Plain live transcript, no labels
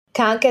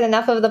Can't get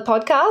enough of the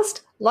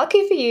podcast?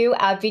 Lucky for you,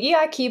 our Beauty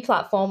IQ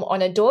platform on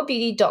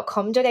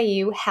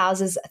adorebeauty.com.au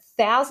houses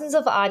thousands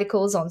of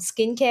articles on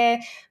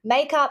skincare,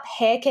 makeup,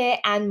 hair care,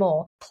 and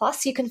more.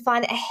 Plus, you can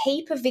find a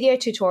heap of video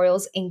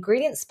tutorials,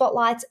 ingredient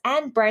spotlights,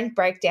 and brand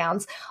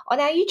breakdowns on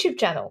our YouTube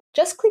channel.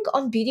 Just click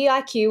on Beauty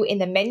IQ in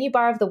the menu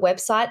bar of the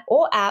website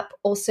or app,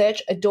 or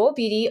search Adore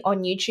Beauty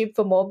on YouTube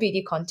for more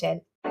beauty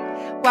content.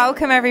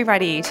 Welcome,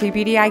 everybody, to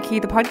Beauty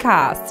IQ, the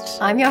podcast.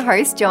 I'm your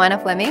host, Joanna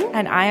Fleming.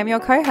 And I am your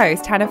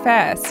co-host, Hannah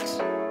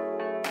First.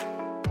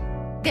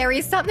 There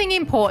is something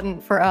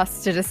important for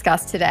us to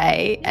discuss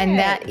today, and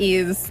that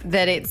is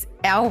that it's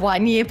our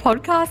 1 year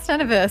podcast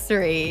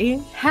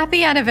anniversary.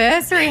 Happy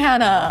anniversary,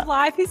 Hannah.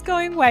 Life is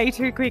going way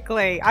too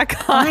quickly. I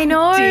can't I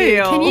know.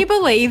 deal. Can you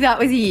believe that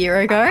was a year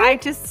ago?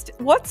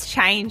 What's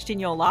changed in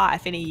your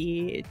life in a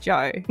year,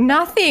 Joe?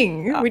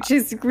 Nothing, which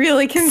is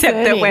really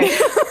concerning.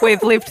 Except that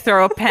we've lived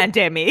through a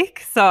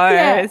pandemic,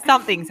 so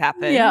something's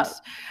happened. Yeah.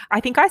 I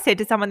think I said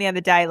to someone the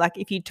other day, like,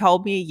 if you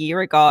told me a year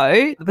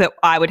ago that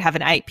I would have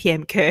an 8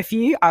 p.m.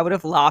 curfew, I would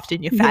have laughed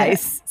in your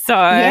face. So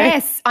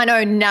yes, I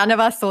know none of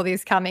us saw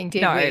this coming, did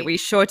we? No, we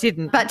sure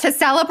didn't. But to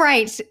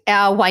celebrate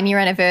our 1 year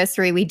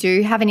anniversary, we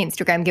do have an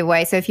Instagram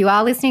giveaway. So if you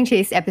are listening to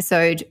this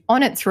episode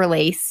on its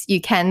release,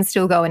 you can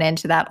still go and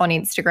enter that on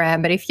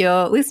Instagram. But if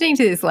you're listening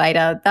to this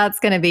later, that's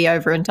going to be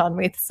over and done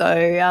with. So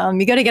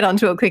you got to get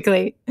onto it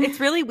quickly.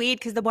 It's really weird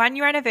because the 1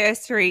 year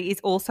anniversary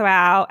is also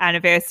our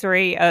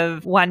anniversary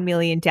of 1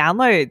 million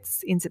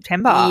downloads in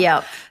September.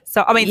 Yep.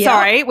 So,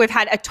 sorry, we've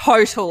had a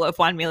total of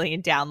 1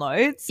 million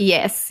downloads.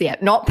 Yes, yeah,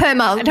 not per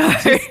month. No.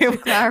 Just to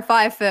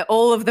clarify for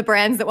all of the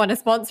brands that want to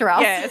sponsor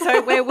us. Yeah,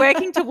 so we're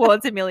working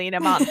towards 1 million a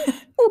month.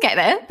 We'll get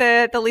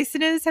there. The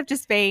listeners have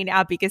just been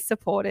our biggest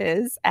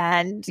supporters,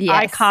 and yes.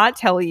 I can't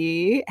tell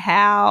you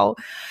how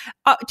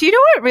do you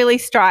know what really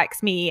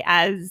strikes me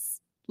as,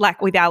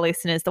 like, with our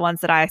listeners, the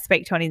ones that I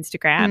speak to on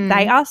Instagram,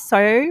 they are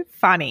so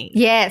funny.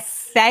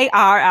 Yes. They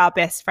are our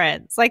best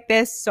friends. Like,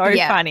 they're so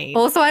funny.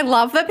 Also, I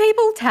love that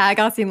people tag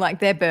us in, like,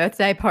 their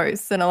birthday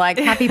posts and are like,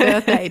 happy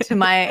birthday to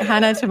my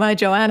Hannah, to my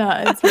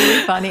Joanna. It's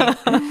really funny.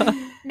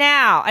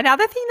 Now,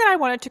 another thing that I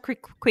wanted to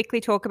quickly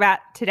talk about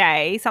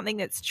today, something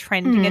that's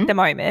trending at the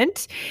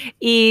moment,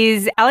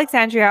 is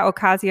Alexandria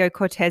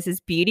Ocasio-Cortez's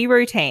beauty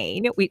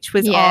routine, which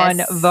was on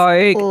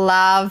Vogue.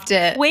 Loved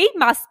it. We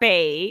must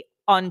be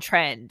on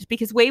trend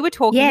because we were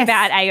talking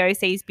about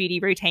AOC's beauty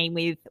routine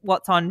with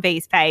What's on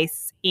V's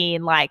Face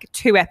in like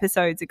 2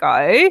 episodes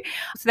ago.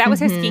 So that was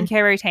her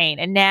skincare routine,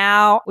 and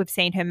now we've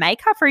seen her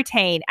makeup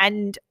routine.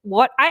 And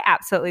what I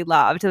absolutely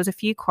loved, there was a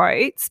few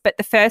quotes, but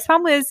the first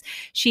one was,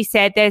 she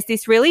said there's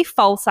this really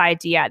false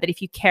idea that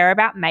if you care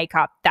about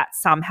makeup, that's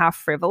somehow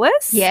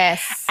frivolous.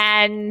 Yes.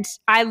 And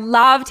I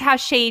loved how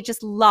she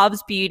just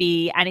loves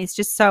beauty and is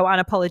just so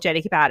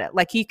unapologetic about it.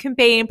 Like, you can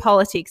be in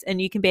politics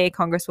and you can be a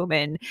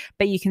congresswoman,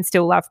 but you can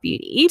still love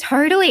beauty.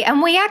 Totally.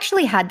 And we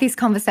actually had this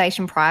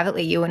conversation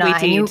privately, you and I.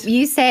 Did. And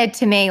you said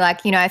to me,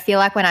 like, you know, I feel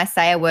like when I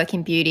say I work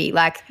in beauty,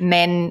 like,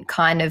 men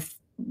kind of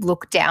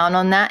look down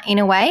on that in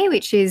a way,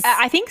 which is...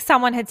 I think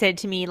someone had said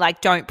to me,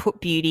 like, don't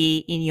put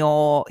beauty in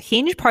your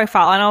Hinge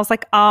profile. And I was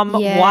like,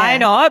 why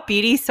not?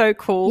 Beauty's so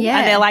cool. Yeah.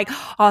 And they're like,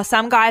 oh,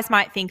 some guys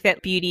might think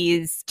that beauty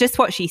is just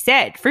what she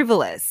said,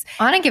 frivolous.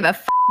 I don't give a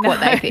what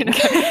they think.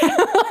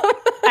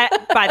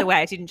 By the way,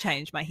 I didn't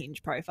change my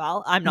Hinge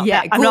profile. I'm not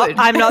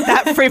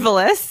that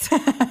frivolous.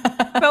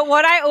 But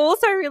what I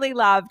also really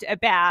loved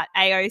about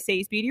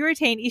AOC's beauty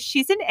routine is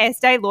she's an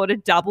Estee Lauder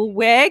double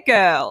wear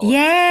girl.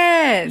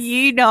 Yes.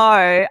 You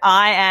know,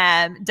 I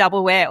am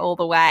double wear all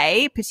the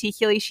way,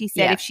 particularly she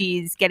said if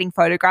she's getting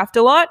photographed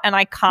a lot, and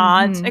I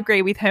can't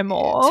agree with her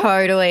more.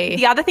 Totally.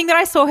 The other thing that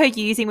I saw her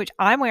using, which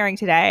I'm wearing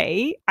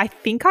today, I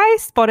think I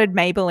spotted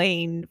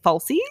Maybelline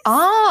falsies.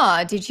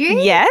 Oh, did you?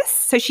 Yes.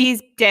 So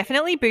she's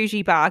definitely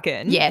bougie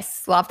bargain.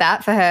 Yes, love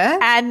that for her.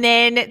 And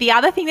then the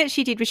other thing that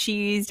she did was she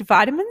used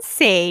vitamin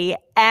C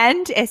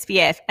and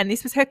SPF, and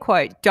this was her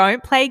quote,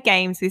 don't play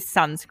games with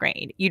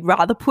sunscreen. You'd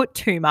rather put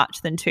too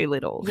much than too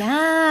little.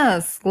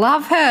 Yes,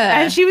 love her.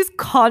 And she was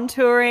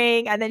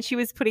contouring, and then she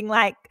was putting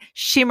like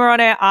shimmer on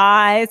her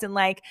eyes, and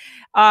like,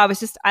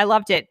 I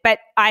loved it. But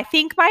I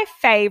think my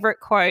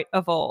favorite quote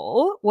of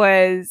all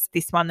was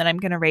this one that I'm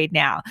going to read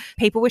now.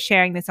 People were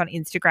sharing this on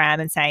Instagram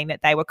and saying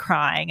that they were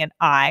crying, and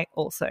I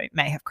also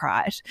may have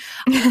cried.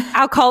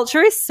 Our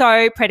culture is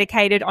so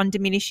predicated on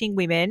diminishing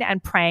women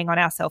and preying on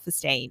our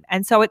self-esteem.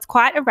 And so it's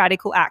quite a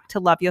radical act to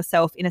love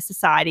yourself in a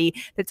society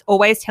that's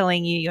always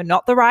telling you you're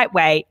not the right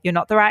weight, you're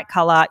not the right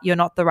color, you're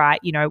not the right,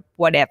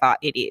 whatever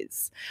it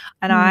is.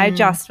 And I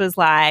just was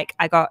like,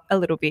 I got a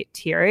little bit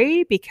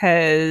teary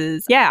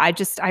because, I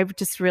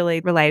just really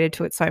related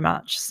to it so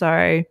much.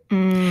 So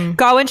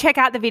go and check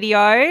out the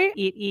video.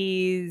 It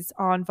is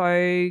on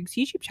Vogue's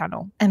YouTube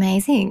channel.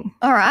 Amazing.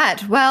 All right.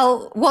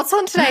 Well, what's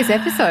on today's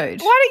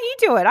episode? Why don't you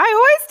do it? I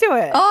always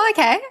do it. Oh,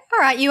 okay. All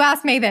right. You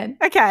ask me then.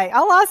 Okay.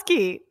 I'll ask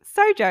you.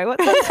 So, Joe,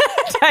 what's on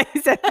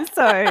today's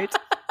episode?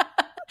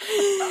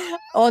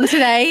 On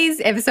today's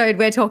episode,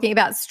 we're talking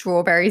about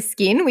strawberry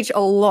skin, which a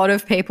lot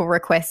of people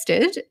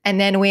requested. And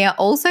then we are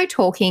also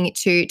talking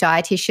to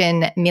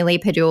dietitian Millie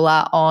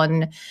Padula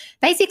on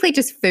basically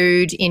just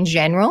food in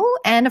general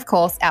and, of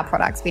course, our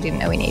products we didn't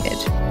know we needed.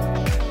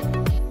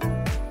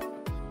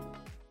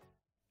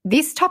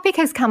 This topic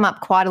has come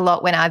up quite a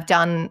lot when I've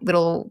done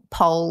little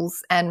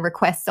polls and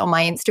requests on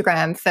my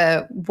Instagram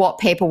for what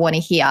people want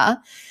to hear.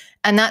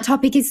 And that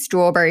topic is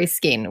strawberry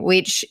skin,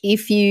 which,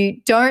 if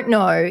you don't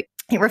know,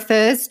 it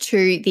refers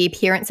to the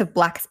appearance of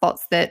black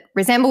spots that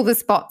resemble the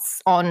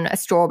spots on a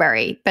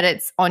strawberry, but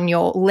it's on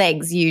your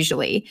legs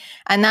usually.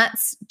 And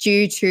that's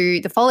due to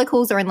the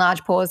follicles or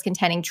enlarged pores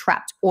containing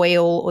trapped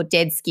oil or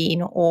dead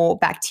skin or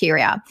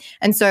bacteria.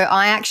 And so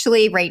I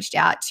actually reached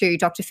out to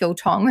Dr. Phil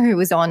Tong, who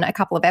was on a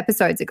couple of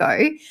episodes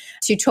ago,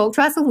 to talk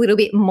to us a little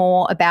bit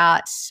more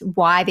about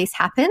why this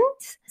happens.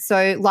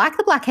 So like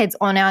the blackheads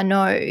on our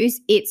nose,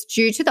 it's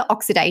due to the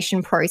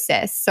oxidation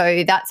process.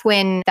 So that's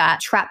when that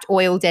trapped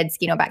oil, dead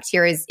skin or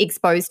bacteria is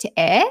exposed to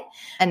air,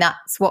 and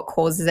that's what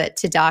causes it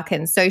to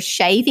darken. So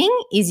shaving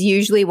is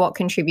usually what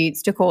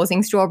contributes to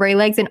causing strawberry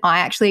legs, and I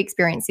actually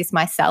experienced this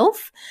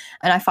myself,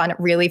 and I find it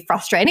really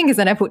frustrating because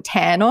then I put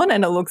tan on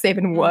and it looks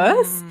even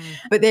worse.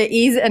 But there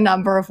is a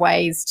number of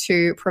ways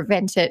to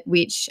prevent it,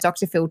 which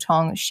Dr. Phil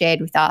Tong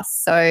shared with us.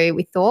 So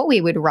we thought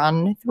we would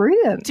run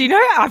through them. Do you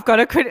know, I've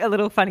got a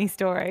little funny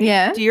story.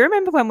 Yeah. Do you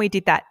remember when we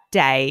did that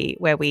day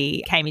where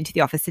we came into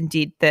the office and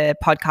did the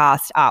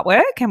podcast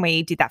artwork and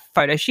we did that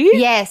photo shoot?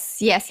 Yes.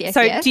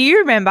 So do you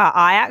remember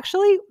I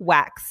actually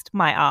waxed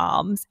my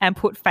arms and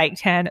put fake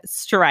tan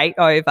straight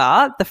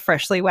over the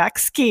freshly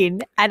waxed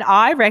skin, and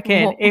I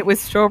reckon it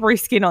was strawberry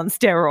skin on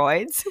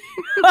steroids.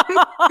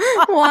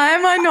 Why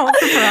am I not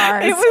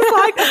surprised? It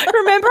was like,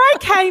 remember I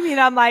came in,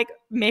 I'm like,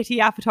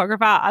 Metty, our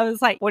photographer, I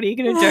was like, what are you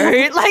going to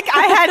do? Like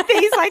I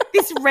had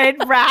this red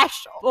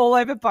rash all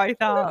over both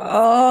arms.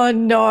 Oh,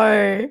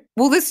 no.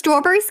 Well, the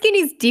strawberry skin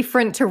is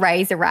different to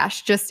razor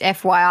rash, just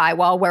FYI,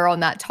 while we're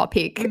on that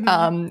topic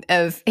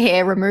of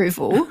hair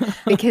removal,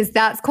 because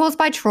that's caused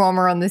by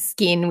trauma on the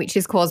skin, which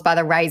is caused by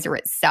the razor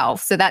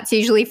itself. So that's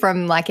usually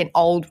from like an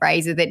old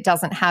razor that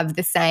doesn't have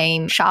the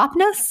same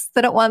sharpness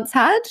that it once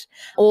had,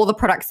 or the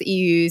products that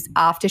you use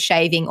after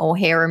shaving or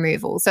hair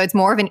removal. So it's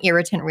more of an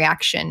irritant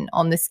reaction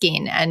on the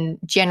skin and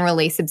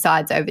generally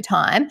subsides over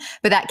time,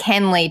 but that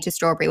can lead to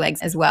strawberry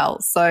legs as well.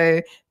 So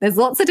there's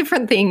lots of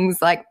different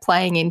things like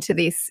playing into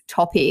this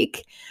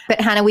topic. But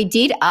Hannah, we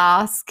did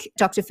ask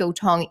Dr. Phil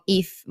Tong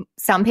if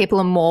some people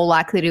are more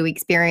likely to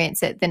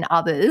experience it than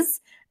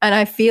others. And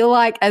I feel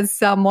like as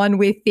someone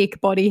with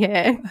thick body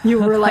hair,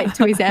 you'll relate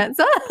to his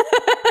answer.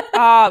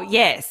 Oh,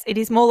 yes. It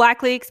is more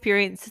likely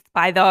experienced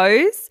by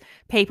those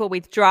people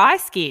with dry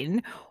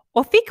skin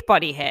or thick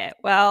body hair.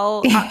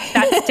 Well,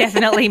 that's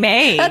definitely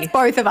me. That's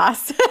both of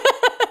us.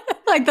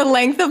 Like the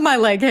length of my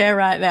leg hair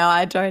right now,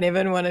 I don't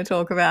even want to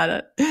talk about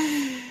it.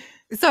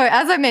 So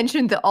as I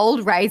mentioned, the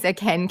old razor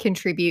can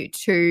contribute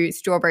to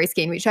strawberry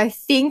skin, which I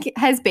think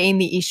has been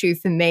the issue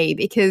for me,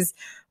 because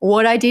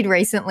what I did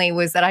recently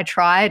was that I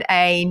tried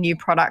a new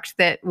product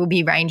that will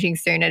be ranging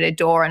soon at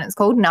Adore, and it's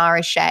called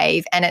Nara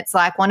Shave. And it's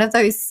like one of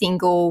those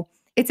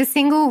it's a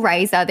single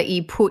razor that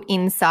you put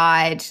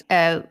inside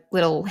a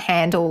little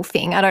handle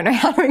thing. I don't know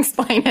how to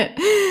explain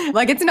it.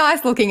 Like it's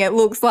nice looking. It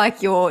looks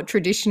like your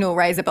traditional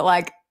razor, but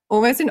like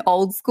almost an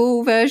old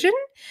school version.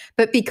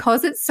 But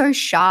because it's so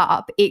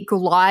sharp, it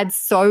glides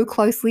so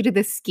closely to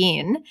the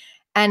skin.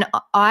 And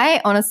I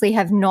honestly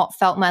have not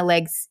felt my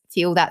legs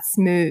feel that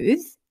smooth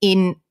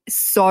in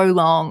so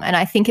long. And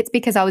I think it's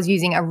because I was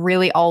using a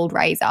really old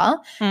razor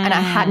and I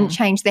hadn't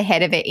changed the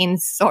head of it in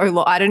so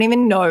long. I don't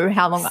even know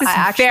how long. This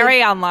is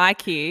very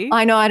unlike you.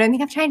 I know. I don't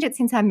think I've changed it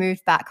since I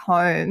moved back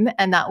home.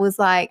 And that was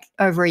like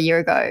over a year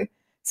ago.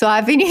 So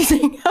I've been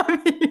using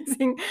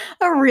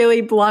a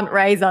really blunt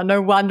razor.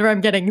 No wonder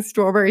I'm getting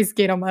strawberry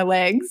skin on my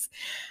legs.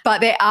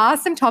 But there are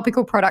some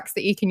topical products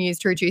that you can use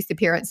to reduce the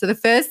appearance. So the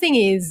first thing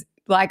is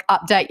like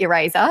update your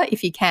razor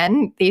if you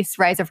can. This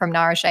razor from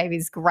Nara Shave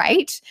is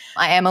great.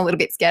 I am a little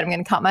bit scared I'm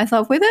going to cut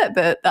myself with it,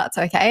 but that's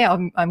okay.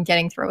 I'm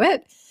getting through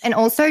it. And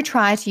also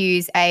try to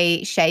use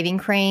a shaving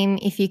cream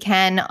if you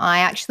can. I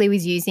actually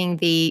was using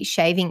the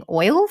shaving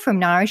oil from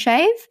Nara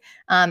Shave,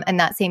 and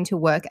that seemed to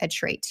work a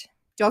treat.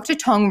 Dr.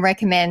 Tong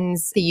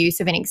recommends the use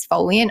of an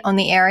exfoliant on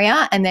the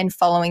area and then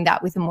following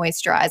that with a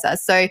moisturizer.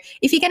 So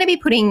if you're going to be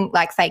putting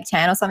like fake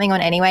tan or something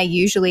on anyway,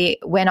 usually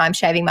when I'm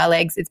shaving my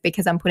legs, it's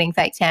because I'm putting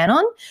fake tan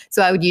on.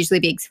 So I would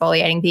usually be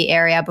exfoliating the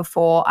area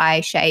before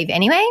I shave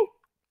anyway.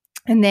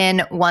 And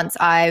then once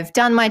I've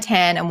done my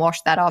tan and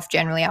washed that off,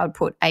 generally I would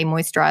put a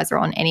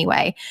moisturizer on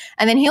anyway.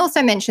 And then he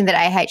also mentioned that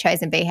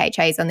AHAs and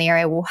BHAs on the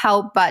area will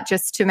help, but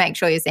just to make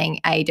sure you're seeing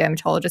a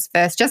dermatologist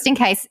first, just in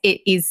case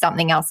it is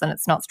something else and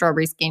it's not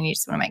strawberry skin, you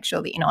just want to make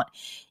sure that you're not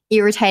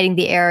irritating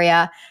the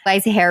area.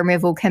 Laser hair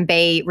removal can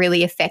be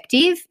really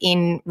effective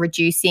in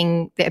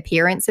reducing the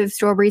appearance of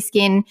strawberry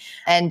skin.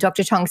 And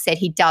Dr. Tong said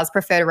he does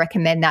prefer to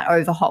recommend that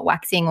over hot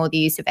waxing or the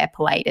use of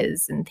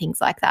epilators and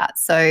things like that.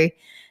 So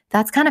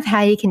that's kind of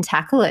how you can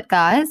tackle it,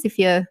 guys. If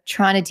you're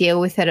trying to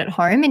deal with it at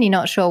home and you're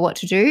not sure what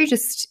to do,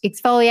 just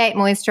exfoliate,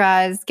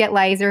 moisturize, get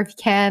laser if you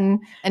can,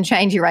 and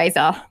change your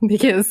razor,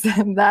 because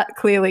that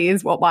clearly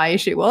is what my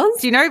issue was.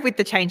 Do you know, with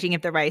the changing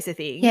of the razor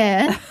thing?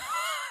 Yeah.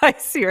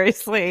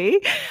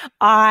 Seriously,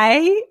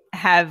 I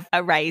have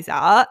a razor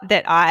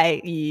that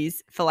I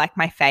use for like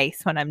my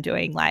face when I'm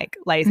doing like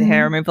laser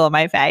hair removal on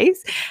my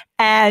face.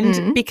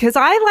 And because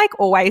I like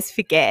always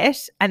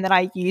forget, and then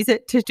I use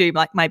it to do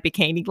like my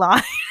bikini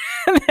line,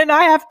 and then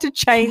I have to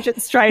change it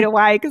straight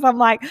away because I'm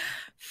like,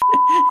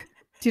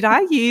 did I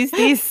use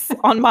this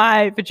on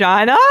my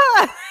vagina?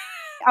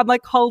 I'm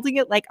like holding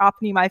it like up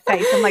near my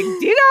face. I'm like,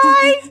 did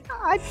I?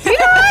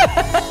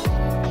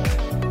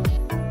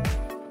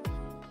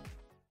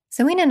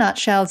 So in a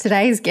nutshell,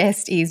 today's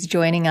guest is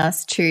joining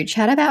us to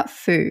chat about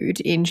food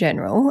in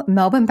general.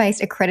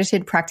 Melbourne-based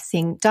accredited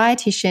practicing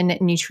dietitian,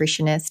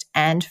 nutritionist,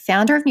 and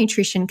founder of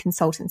nutrition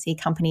consultancy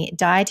company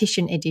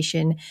Dietitian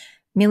Edition,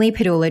 Millie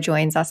Padula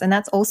joins us. And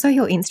that's also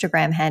your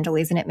Instagram handle,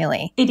 isn't it,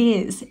 Millie? It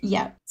is,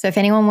 yeah. So if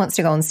anyone wants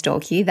to go and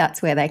stalk you,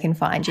 that's where they can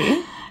find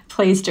you.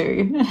 Please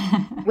do.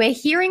 We're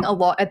hearing a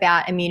lot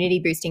about immunity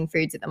boosting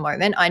foods at the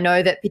moment. I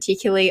know that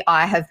particularly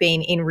I have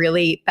been in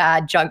really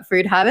bad junk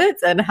food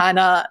habits, and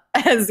Hannah,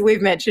 as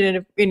we've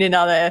mentioned in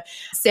another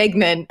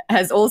segment,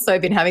 has also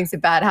been having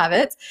some bad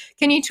habits.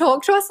 Can you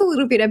talk to us a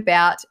little bit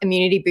about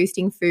immunity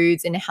boosting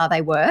foods and how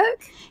they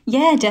work?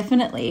 Yeah,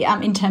 definitely.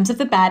 In terms of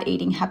the bad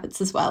eating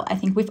habits as well, I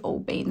think we've all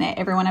been there.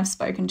 Everyone I've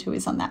spoken to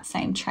is on that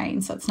same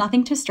train. So it's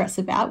nothing to stress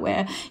about,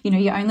 where,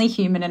 you're only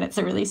human and it's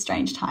a really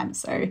strange time.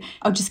 So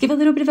I'll just give a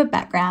little bit of a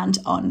background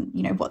on,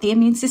 what the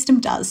immune system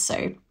does.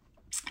 So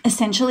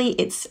essentially,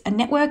 it's a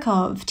network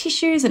of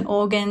tissues and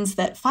organs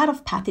that fight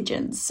off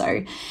pathogens.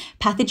 So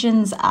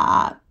pathogens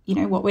are,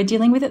 what we're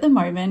dealing with at the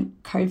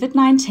moment,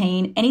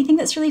 COVID-19, anything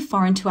that's really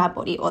foreign to our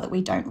body or that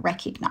we don't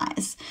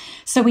recognize.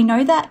 So we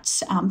know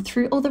that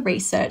through all the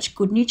research,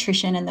 good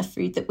nutrition and the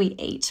food that we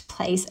eat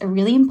plays a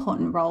really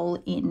important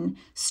role in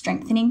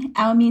strengthening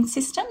our immune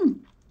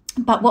system.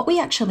 But what we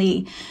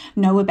actually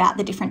know about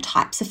the different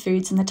types of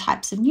foods and the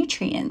types of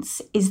nutrients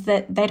is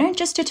that they don't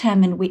just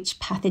determine which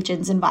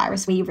pathogens and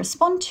virus we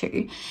respond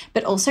to,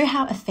 but also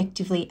how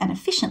effectively and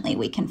efficiently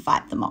we can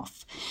fight them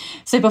off.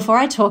 So before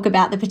I talk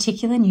about the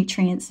particular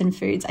nutrients and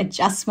foods, I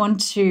just want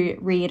to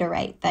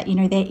reiterate that,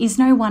 there is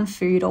no one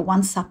food or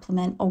one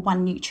supplement or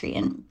one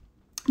nutrient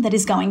that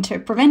is going to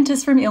prevent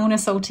us from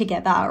illness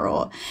altogether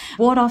or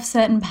ward off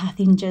certain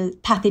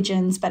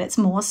pathogens, but it's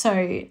more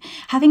so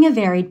having a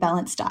varied,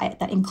 balanced diet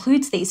that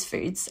includes these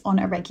foods on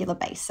a regular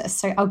basis.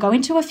 So I'll go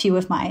into a few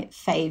of my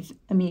fave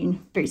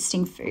immune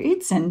boosting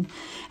foods and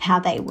how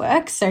they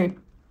work. So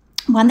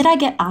one that I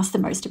get asked the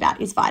most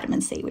about is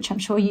vitamin C, which I'm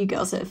sure you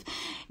girls have,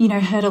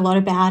 heard a lot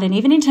about. And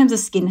even in terms of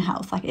skin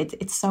health, like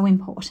it's so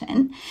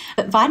important.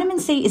 But vitamin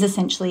C is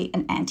essentially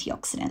an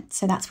antioxidant.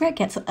 So that's where it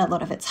gets a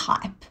lot of its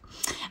hype.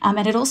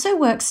 And it also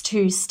works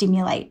to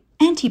stimulate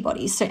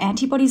antibodies. So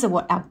antibodies are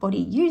what our body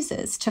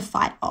uses to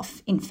fight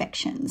off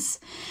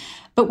infections.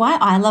 But why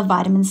I love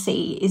vitamin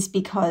C is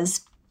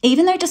because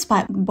even though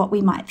despite what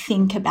we might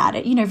think about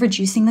it,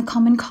 reducing the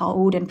common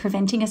cold and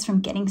preventing us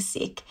from getting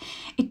sick,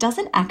 it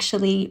doesn't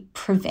actually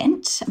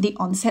prevent the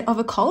onset of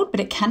a cold, but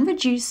it can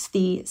reduce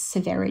the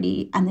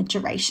severity and the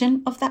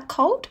duration of that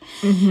cold.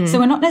 So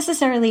we're not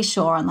necessarily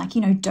sure on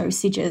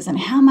dosages and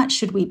how much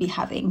should we be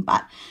having,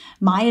 but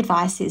my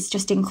advice is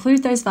just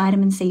include those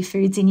vitamin C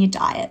foods in your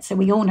diet. So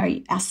we all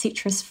know our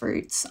citrus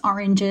fruits,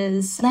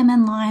 oranges,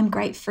 lemon, lime,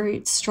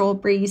 grapefruits,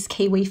 strawberries,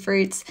 kiwi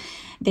fruits.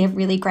 They're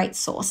really great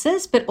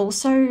sources, but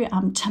also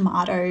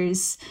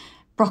tomatoes,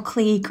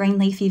 broccoli, green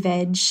leafy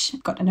veg,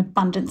 got an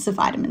abundance of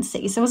vitamin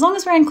C. So as long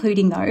as we're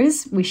including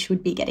those, we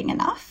should be getting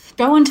enough.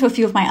 Go on to a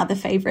few of my other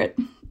favourite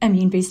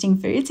immune boosting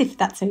foods, if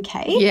that's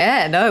okay.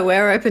 Yeah, no,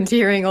 we're open to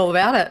hearing all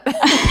about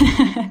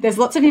it. There's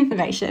lots of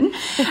information.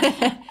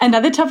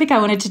 Another topic I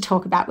wanted to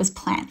talk about was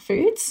plant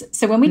foods.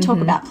 So when we talk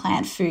about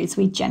plant foods,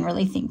 we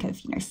generally think of,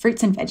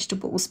 fruits and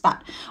vegetables,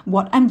 but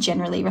what I'm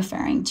generally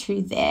referring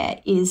to there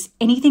is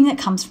anything that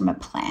comes from a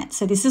plant.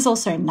 So this is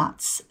also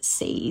nuts,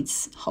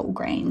 seeds, whole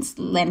grains,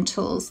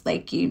 lentils,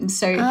 legumes.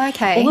 So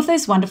all of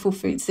those wonderful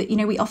foods that,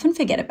 we often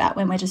forget about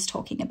when we're just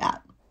talking about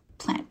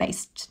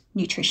plant-based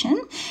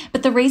nutrition.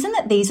 But the reason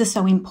that these are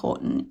so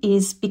important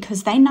is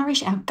because they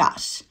nourish our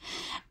gut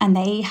and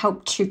they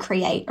help to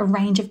create a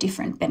range of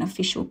different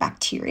beneficial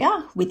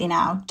bacteria within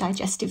our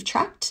digestive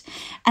tract.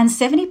 And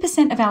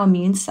 70% of our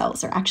immune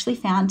cells are actually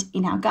found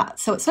in our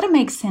gut. So it sort of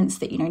makes sense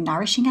that,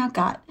 nourishing our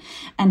gut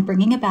and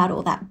bringing about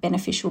all that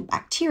beneficial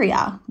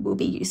bacteria will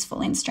be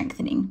useful in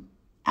strengthening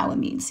our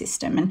immune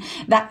system. And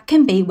that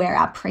can be where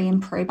our pre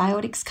and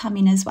probiotics come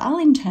in as well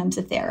in terms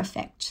of their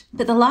effect.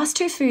 But the last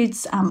two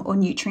foods or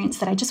nutrients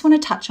that I just want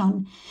to touch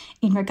on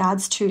in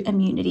regards to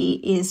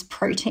immunity is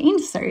protein.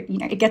 So,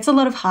 it gets a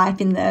lot of hype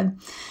in the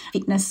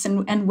fitness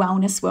and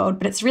wellness world,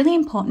 but it's really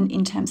important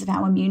in terms of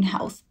our immune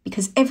health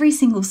because every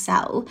single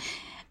cell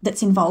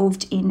that's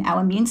involved in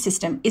our immune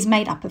system is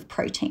made up of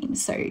protein.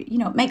 So,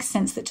 it makes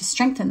sense that to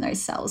strengthen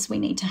those cells, we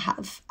need to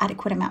have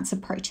adequate amounts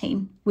of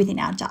protein within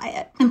our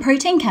diet. And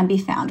protein can be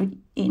found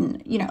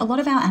in, a lot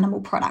of our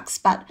animal products,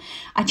 but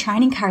I try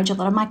and encourage a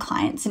lot of my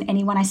clients and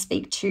anyone I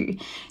speak to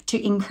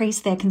increase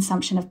their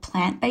consumption of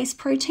plant-based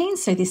protein.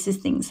 So this is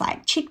things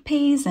like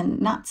chickpeas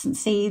and nuts and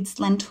seeds,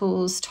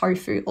 lentils,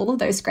 tofu, all of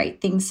those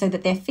great things so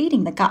that they're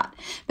feeding the gut,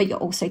 but you're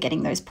also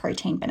getting those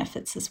protein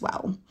benefits as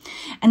well.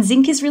 And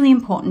zinc is really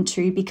important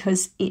too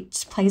because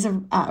it plays a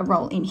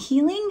role in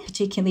healing,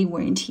 particularly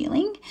wound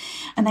healing.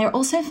 And they're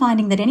also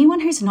finding that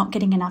anyone who's not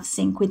getting enough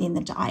zinc within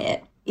the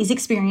diet is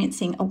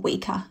experiencing a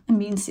weaker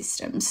immune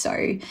system.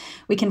 So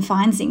we can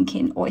find zinc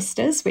in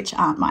oysters, which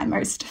aren't my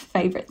most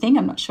favourite thing.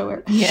 I'm not sure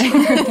about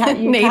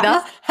you Neither.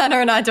 guys. Hannah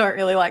and I don't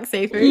really like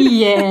seafood.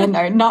 Yeah,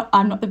 no,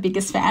 I'm not the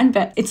biggest fan,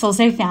 but it's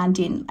also found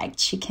in like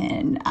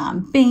chicken,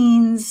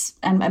 beans,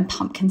 and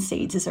pumpkin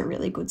seeds is a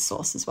really good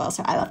source as well.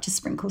 So I love to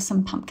sprinkle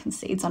some pumpkin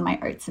seeds on my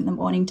oats in the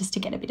morning just to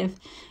get a bit of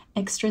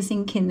extra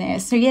zinc in there.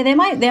 So yeah,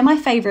 they're my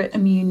favourite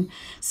immune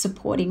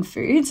supporting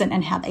foods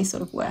and how they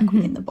sort of work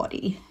within the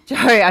body. Jo,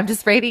 I'm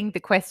just reading the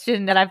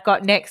question that I've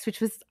got next,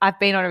 which was, I've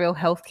been on a real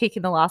health kick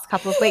in the last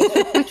couple of weeks,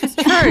 which was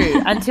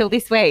true until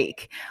this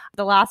week.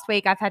 The last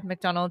week I've had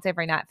McDonald's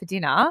every night for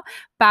dinner,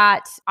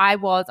 but I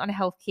was on a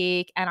health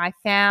kick and I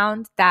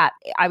found that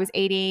I was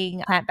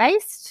eating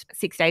plant-based.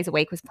 6 days a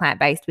week was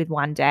plant-based with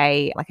one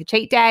day, like a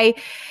cheat day.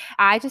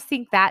 I just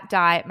think that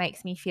diet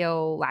makes me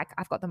feel like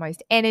I've got the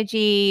most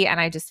energy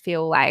and I just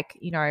feel like,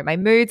 my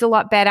mood's a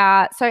lot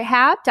better. So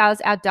how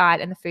does our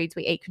diet and the foods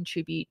we eat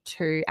contribute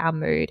to our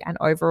mood and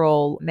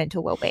overall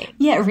mental well-being?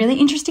 Yeah, a really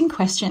interesting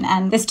question.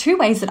 And there's two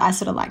ways that I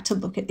sort of like to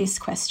look at this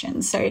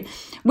question. So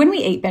when we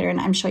eat better,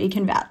 and I'm sure you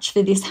can vouch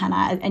for this,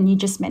 Hannah, and you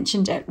just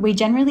mentioned it, we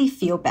generally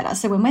feel better.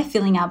 So when we're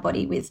filling our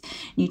body with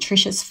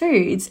nutritious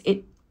foods,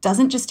 it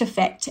doesn't just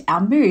affect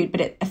our mood, but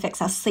it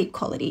affects our sleep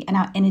quality and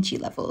our energy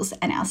levels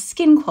and our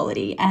skin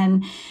quality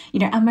and,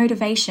 our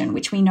motivation,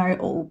 which we know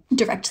all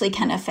directly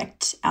can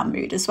affect our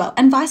mood as well.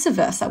 And vice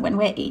versa, when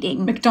we're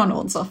eating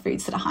McDonald's or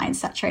foods that are high in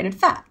saturated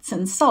fats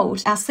and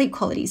salt, our sleep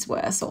quality is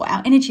worse or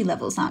our energy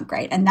levels aren't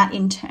great. And that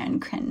in turn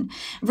can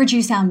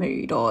reduce our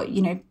mood or,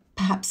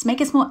 perhaps make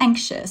us more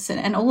anxious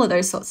and all of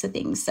those sorts of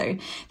things. So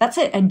that's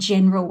a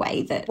general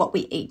way that what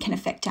we eat can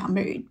affect our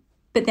mood.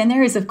 But then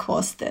there is, of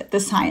course, the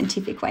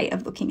scientific way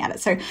of looking at it.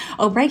 So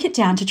I'll break it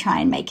down to try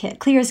and make it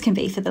clear as can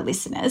be for the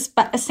listeners.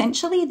 But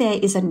essentially there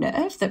is a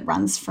nerve that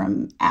runs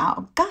from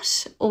our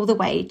gut all the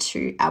way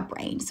to our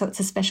brain. So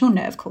it's a special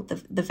nerve called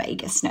the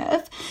vagus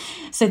nerve.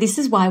 So this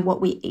is why what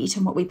we eat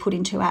and what we put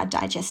into our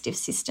digestive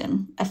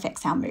system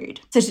affects our mood.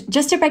 So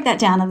just to break that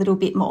down a little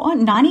bit more,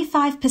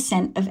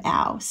 95% of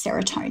our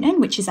serotonin,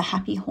 which is a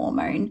happy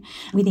hormone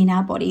within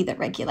our body that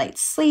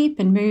regulates sleep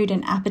and mood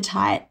and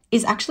appetite,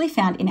 is actually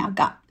found in our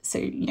gut. So,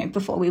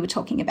 before we were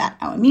talking about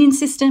our immune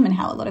system and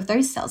how a lot of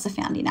those cells are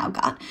found in our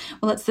gut.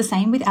 Well, it's the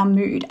same with our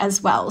mood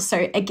as well.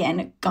 So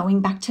again, going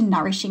back to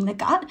nourishing the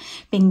gut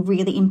being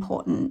really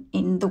important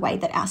in the way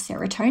that our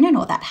serotonin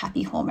or that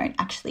happy hormone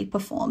actually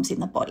performs in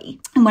the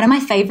body. And one of my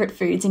favorite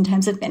foods in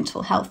terms of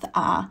mental health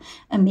are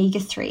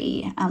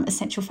omega-3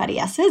 essential fatty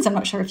acids. I'm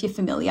not sure if you're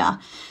familiar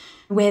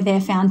where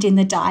they're found in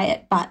the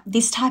diet, but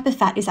this type of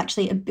fat is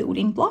actually a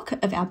building block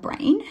of our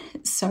brain.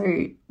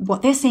 So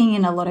what they're seeing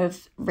in a lot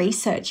of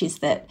research is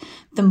that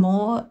the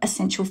more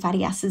essential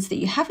fatty acids that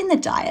you have in the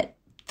diet,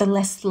 the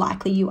less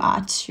likely you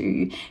are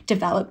to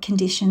develop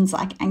conditions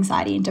like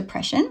anxiety and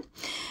depression.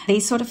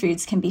 These sort of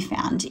foods can be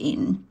found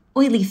in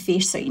oily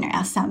fish, so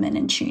our salmon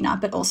and tuna,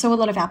 but also a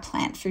lot of our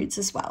plant foods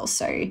as well.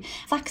 So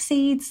flax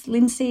seeds,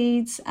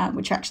 linseeds,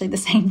 which are actually the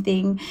same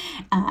thing,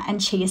 and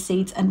chia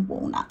seeds and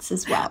walnuts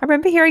as well. I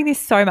remember hearing this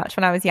so much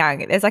when I was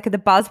young. There's like the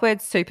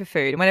buzzword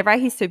superfood. And whenever I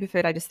hear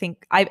superfood,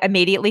 I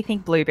immediately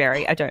think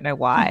blueberry. I don't know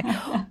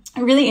why.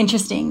 Really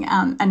interesting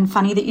and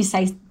funny that you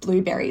say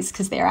blueberries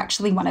because they're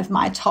actually one of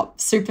my top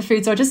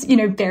superfoods or just,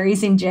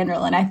 berries in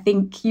general. And I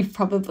think you've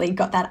probably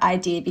got that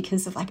idea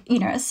because of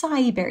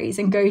acai berries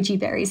and goji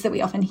berries that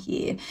we often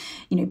hear,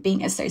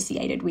 being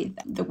associated with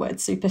the word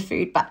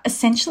superfood. But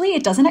essentially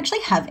it doesn't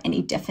actually have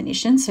any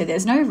definition. So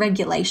there's no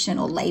regulation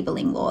or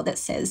labeling law that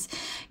says,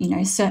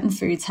 certain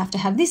foods have to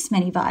have this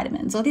many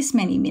vitamins or this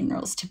many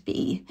minerals to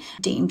be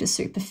deemed a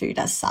superfood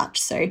as such.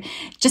 So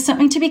just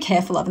something to be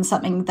careful of and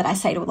something that I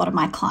say to a lot of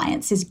my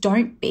clients is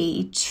don't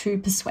be too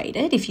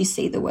persuaded if you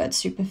see the word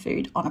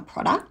superfood on a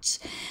product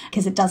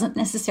because it doesn't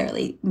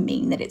necessarily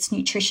mean that it's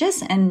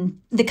nutritious and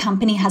the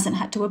company hasn't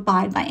had to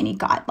abide by any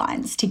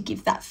guidelines to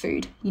give that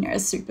food, a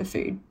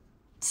superfood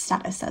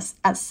status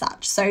as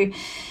such. So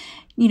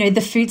You know,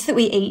 the foods that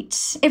we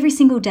eat every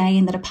single day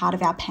and that are part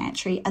of our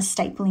pantry as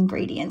staple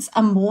ingredients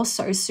are more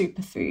so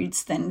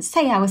superfoods than,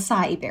 say, our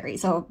acai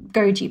berries or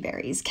goji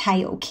berries,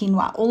 kale,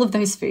 quinoa, all of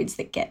those foods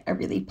that get a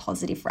really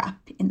positive rap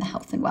in the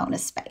health and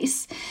wellness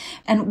space.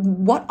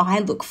 And what I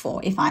look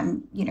for if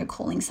I'm, you know,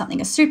 calling something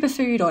a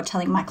superfood or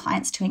telling my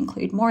clients to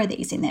include more of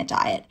these in their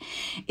diet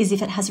is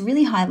if it has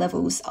really high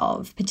levels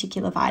of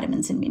particular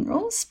vitamins and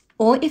minerals,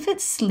 or if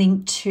it's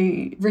linked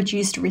to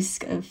reduced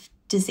risk of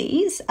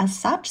disease as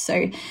such.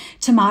 So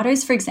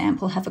tomatoes, for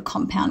example, have a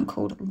compound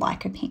called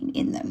lycopene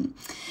in them.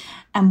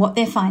 And what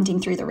they're finding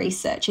through the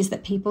research is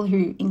that people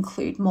who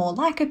include more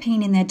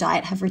lycopene in their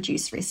diet have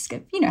reduced risk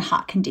of, you know,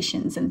 heart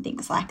conditions and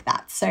things like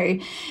that. So,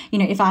 you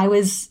know, if I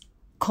was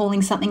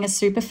calling something a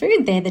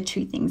superfood, they're the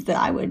two things that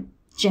I would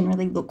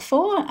generally look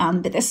for.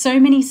 But there's so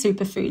many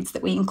superfoods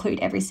that we include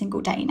every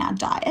single day in our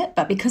diet,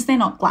 but because they're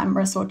not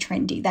glamorous or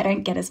trendy, they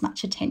don't get as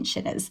much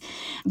attention as,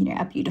 you know,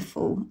 our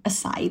beautiful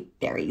acai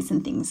berries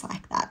and things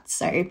like that.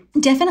 So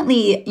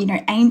definitely, you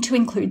know, aim to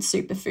include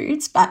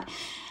superfoods, but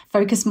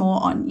focus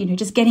more on, you know,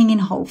 just getting in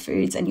whole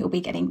foods, and you'll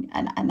be getting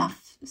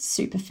enough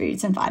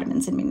superfoods and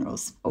vitamins and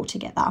minerals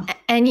altogether.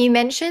 And you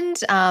mentioned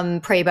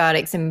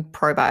prebiotics and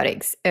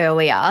probiotics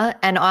earlier,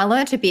 and I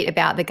learned a bit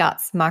about the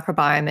gut's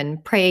microbiome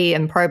and pre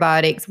and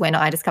probiotics when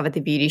I discovered the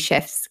Beauty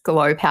Chef's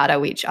Glow Powder,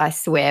 which I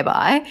swear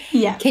by.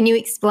 Yeah. Can you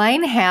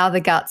explain how the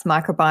gut's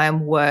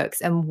microbiome works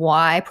and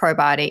why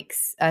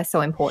probiotics are so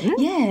important?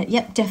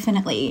 Yeah,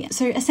 definitely.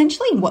 So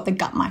essentially what the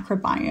gut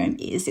microbiome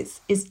is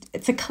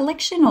it's a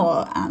collection,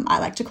 or I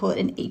like to call it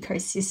an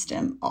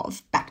ecosystem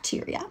of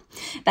bacteria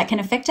that can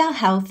affect our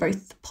health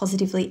both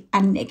positively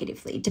and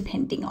negatively,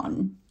 depending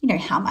on, you know,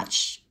 how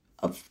much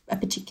of a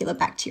particular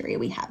bacteria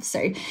we have.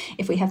 So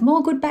if we have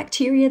more good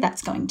bacteria,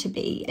 that's going to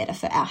be better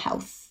for our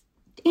health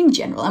in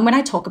general. And when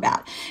I talk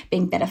about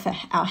being better for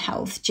our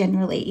health,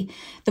 generally,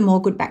 the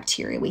more good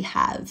bacteria we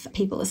have,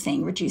 people are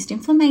seeing reduced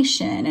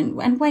inflammation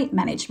and weight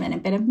management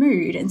and better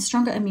mood and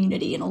stronger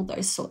immunity and all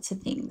those sorts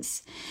of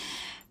things.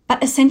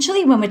 But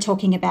essentially, when we're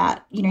talking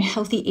about, you know,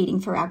 healthy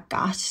eating for our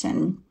gut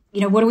and, you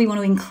know, what do we want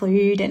to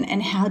include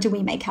and how do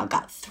we make our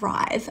gut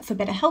thrive for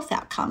better health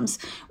outcomes,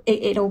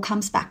 it all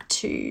comes back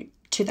to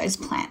those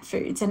plant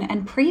foods.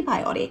 And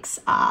prebiotics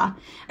are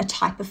a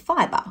type of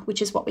fiber,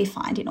 which is what we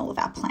find in all of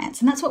our plants.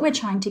 And that's what we're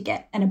trying to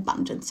get an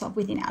abundance of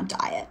within our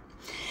diet.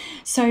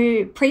 So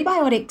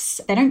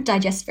prebiotics, they don't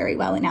digest very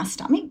well in our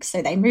stomach.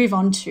 So they move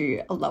on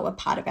to a lower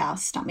part of our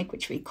stomach,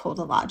 which we call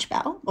the large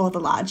bowel or the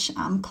large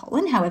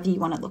colon, however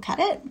you want to look at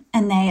it.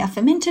 And they are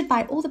fermented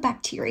by all the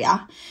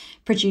bacteria,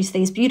 produce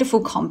these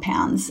beautiful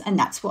compounds, and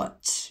that's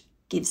what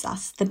gives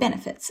us the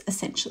benefits,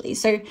 essentially.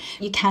 So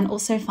you can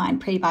also find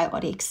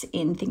prebiotics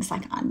in things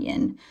like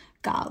onion,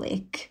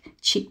 garlic,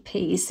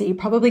 chickpeas. So you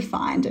probably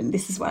find, and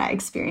this is what I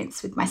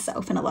experience with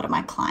myself and a lot of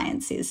my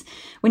clients, is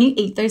when you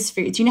eat those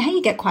foods, you know how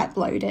you get quite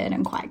bloated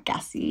and quite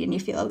gassy and you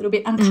feel a little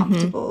bit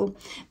uncomfortable?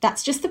 Mm-hmm.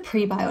 That's just the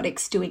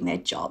prebiotics doing their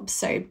job.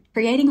 So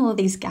creating all of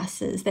these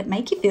gases that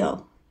make you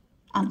feel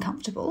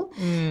uncomfortable.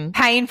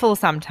 Painful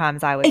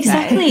sometimes, I would say.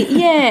 Exactly.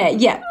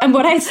 Yeah. And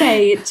what I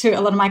say to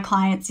a lot of my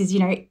clients is, you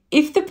know,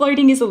 if the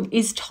bloating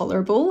is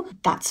tolerable,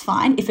 that's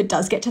fine. If it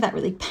does get to that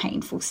really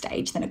painful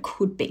stage, then it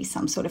could be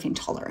some sort of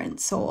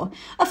intolerance or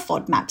a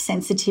FODMAP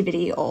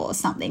sensitivity or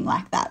something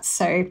like that.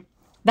 So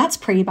that's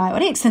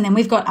prebiotics. And then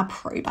we've got our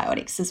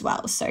probiotics as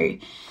well. So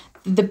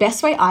the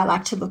best way I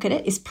like to look at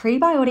it is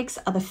prebiotics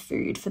are the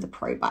food for the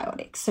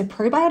probiotics. So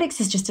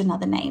probiotics is just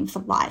another name for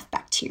live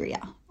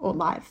bacteria or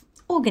live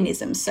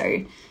organisms.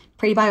 So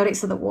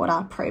prebiotics are the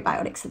water,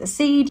 probiotics are the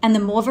seed, and the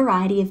more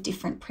variety of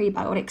different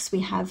prebiotics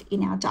we have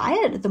in our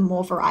diet, the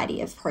more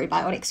variety of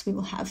probiotics we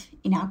will have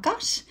in our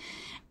gut.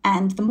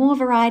 And the more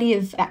variety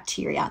of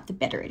bacteria, the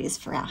better it is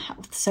for our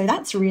health. So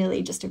that's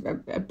really just a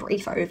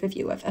brief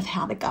overview of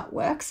how the gut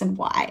works and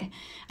why,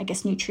 I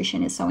guess,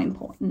 nutrition is so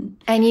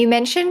important. And you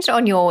mentioned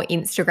on your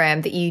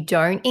Instagram that you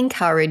don't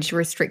encourage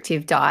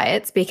restrictive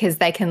diets because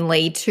they can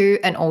lead to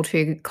an all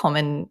too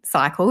common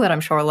cycle that I'm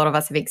sure a lot of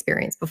us have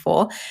experienced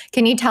before.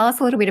 Can you tell us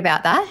a little bit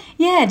about that?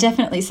 Yeah,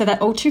 definitely. So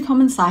that all too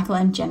common cycle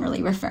I'm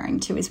generally referring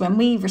to is when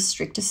we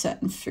restrict a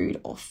certain food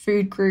or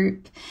food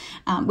group,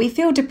 we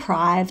feel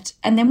deprived,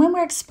 and then when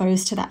we're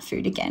exposed to that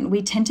food again,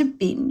 we tend to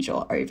binge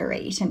or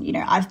overeat. And, you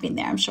know, I've been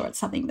there. I'm sure it's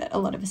something that a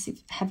lot of us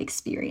have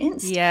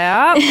experienced.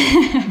 Yeah.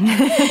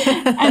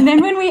 And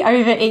then when we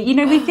overeat, you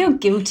know, we feel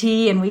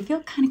guilty and we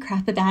feel kind of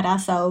crap about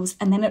ourselves,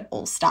 and then it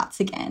all starts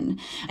again.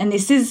 And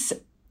this is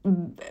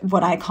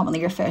what I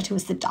commonly refer to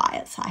as the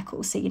diet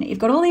cycle. So, you know, you've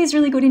got all these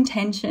really good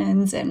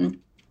intentions, and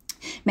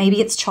maybe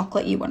it's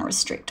chocolate you want to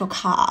restrict, or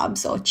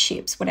carbs or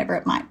chips, whatever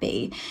it might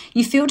be.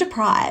 You feel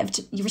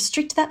deprived, you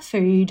restrict that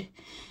food,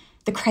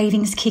 the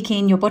cravings kick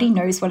in, your body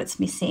knows what it's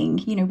missing.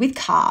 You know, with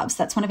carbs,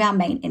 that's one of our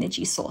main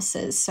energy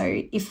sources.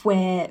 So if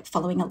we're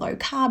following a low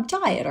carb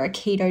diet or a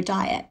keto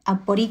diet, our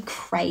body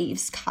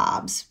craves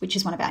carbs, which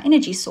is one of our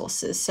energy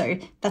sources. So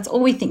that's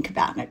all we think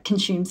about, and it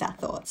consumes our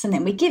thoughts. And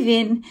then we give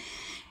in.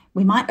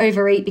 We might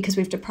overeat because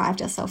we've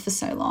deprived ourselves for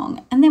so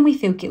long, and then we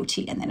feel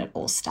guilty, and then it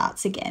all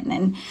starts again.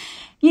 And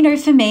You know,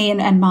 for me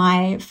and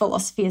my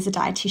philosophy as a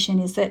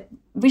dietitian is that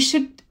we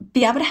should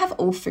be able to have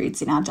all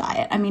foods in our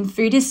diet. I mean,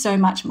 food is so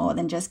much more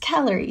than just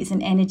calories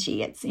and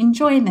energy. It's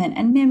enjoyment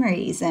and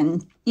memories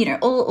and, you know,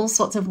 all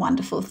sorts of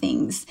wonderful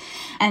things.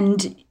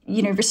 And,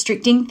 you know,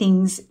 restricting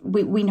things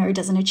we know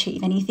doesn't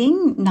achieve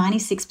anything.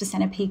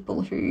 96% of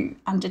people who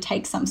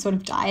undertake some sort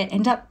of diet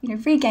end up, you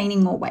know,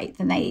 regaining more weight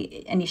than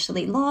they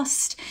initially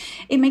lost.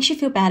 It makes you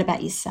feel bad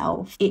about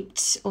yourself.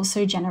 It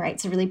also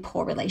generates a really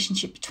poor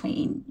relationship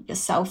between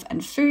yourself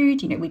and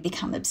food. You know, we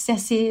become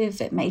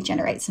obsessive. It may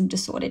generate some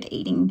disordered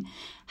eating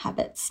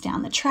habits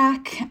down the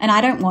track. And I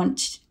don't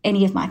want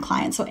any of my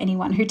clients or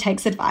anyone who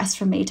takes advice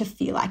from me to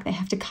feel like they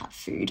have to cut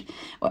food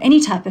or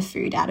any type of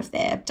food out of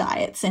their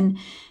diets. And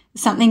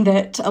something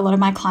that a lot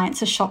of my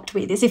clients are shocked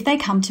with is if they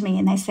come to me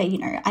and they say, you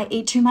know, I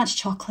eat too much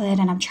chocolate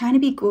and I'm trying to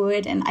be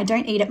good and I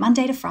don't eat it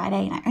Monday to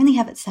Friday and I only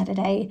have it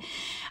Saturday,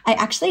 I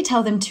actually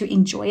tell them to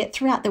enjoy it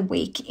throughout the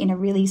week in a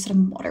really sort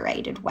of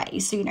moderated way.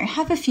 So, you know,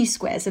 have a few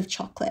squares of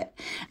chocolate,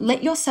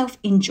 let yourself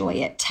enjoy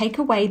it, take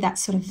away that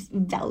sort of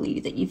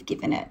value that you've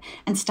given it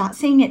and start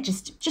seeing it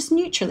just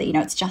neutrally. You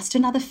know, it's just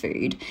another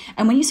food.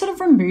 And when you sort of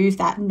remove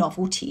that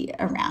novelty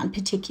around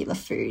particular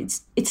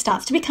foods, it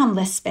starts to become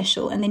less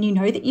special. And then you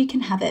know that you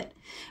can have it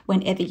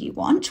whenever you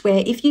want,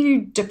 where if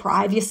you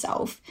deprive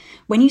yourself,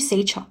 when you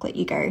see chocolate,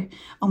 you go,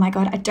 oh my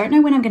God, I don't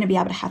know when I'm going to be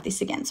able to have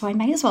this again, so I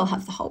may as well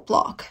have the whole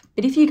block.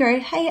 But if you go,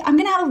 hey, I'm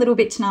going to have a little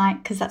bit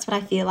tonight because that's what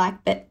I feel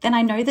like, but then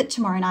I know that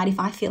tomorrow night, if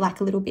I feel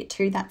like a little bit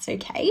too, that's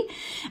okay.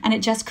 And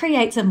it just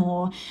creates a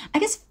more, I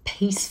guess,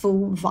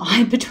 peaceful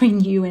vibe between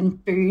you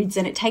and foods,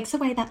 and it takes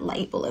away that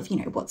label of, you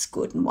know, what's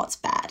good and what's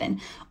bad. And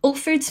all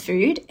food's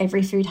food.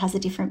 Every food has a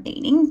different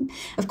meaning.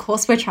 Of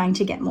course, we're trying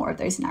to get more of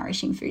those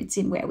nourishing foods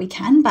in where we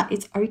can, but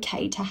it's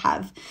okay to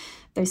have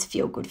those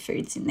feel-good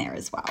foods in there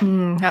as well.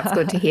 That's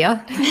good to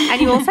hear. And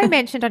you also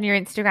mentioned on your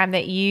Instagram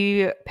that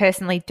you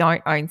personally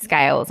don't own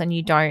scales and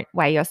you don't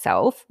weigh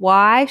yourself.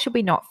 Why should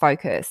we not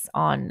focus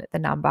on the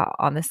number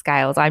on the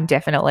scales? I'm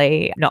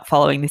definitely not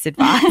following this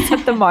advice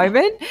at the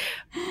moment.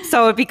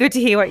 So it'd be good to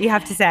hear what you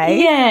have to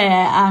say.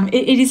 Yeah,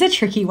 it is a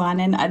tricky one,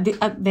 and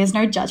there's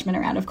no judgment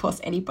around, of course,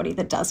 anybody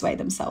that does weigh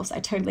themselves. I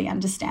totally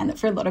understand that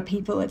for a lot of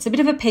people it's a bit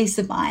of a peace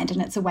of mind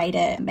and it's a way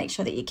to make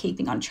sure that you're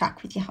keeping on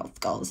track with your health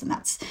goals, and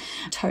that's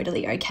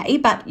totally okay.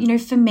 But, you know,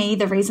 for me,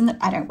 the reason that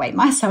I don't weigh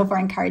myself or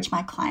encourage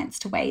my clients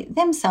to weigh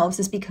themselves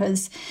is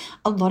because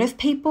a lot of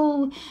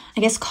people,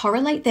 I guess,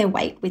 correlate their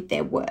weight with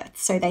their worth.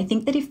 So they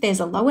think that if there's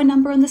a lower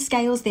number on the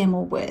scales, they're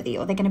more worthy,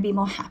 or they're going to be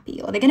more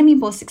happy, or they're going to be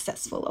more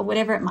successful, or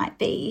whatever it might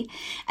be.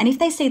 And if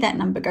they see that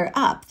number go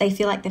up, they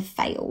feel like they've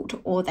failed,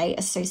 or they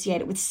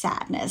associate it with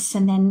sadness.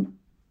 And then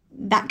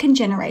that can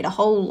generate a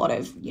whole lot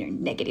of, you know,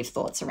 negative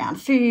thoughts around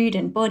food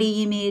and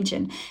body image,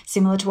 and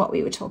similar to what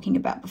we were talking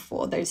about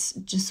before, those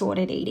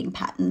disordered eating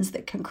patterns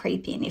that can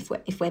creep in if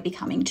we're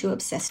becoming too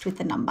obsessed with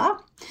the number.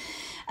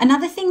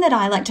 Another thing that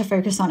I like to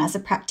focus on as a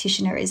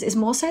practitioner is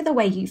more so the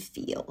way you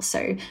feel.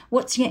 So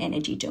what's your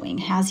energy doing?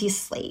 How's your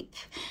sleep?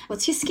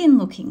 What's your skin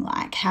looking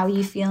like? How are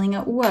you feeling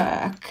at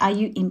work? Are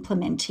you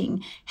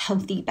implementing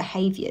healthy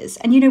behaviors?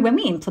 And, you know, when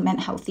we implement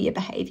healthier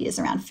behaviors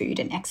around food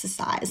and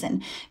exercise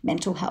and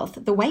mental health,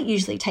 the weight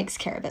usually takes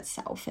care of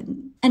itself.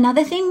 And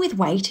another thing with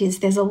weight is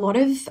there's a lot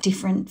of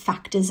different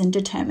factors and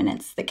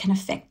determinants that can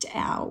affect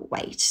our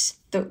weight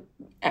that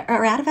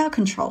are out of our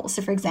control.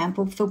 So, for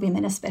example, for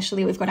women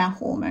especially, we've got our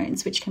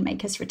hormones, which can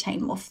make us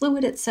retain more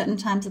fluid at certain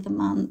times of the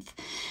month.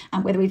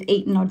 Whether we've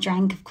eaten or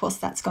drank, of course,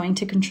 that's going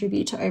to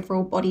contribute to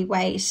overall body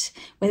weight.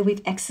 Whether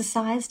we've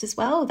exercised as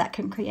well, that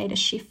can create a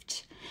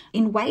shift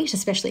in weight,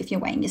 especially if you're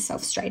weighing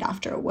yourself straight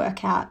after a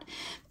workout.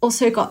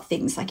 Also got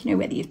things like, you know,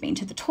 whether you've been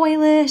to the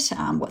toilet,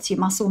 what's your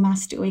muscle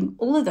mass doing,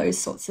 all of those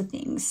sorts of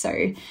things.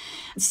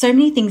 So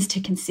many things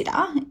to consider.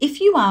 If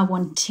you are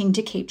wanting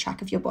to keep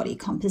track of your body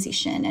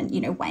composition and,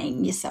 you know,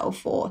 weighing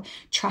yourself or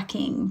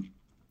tracking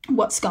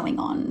what's going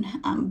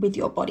on with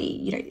your body,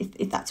 you know,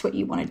 if that's what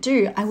you want to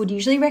do, I would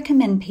usually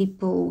recommend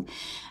people,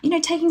 you know,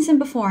 taking some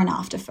before and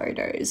after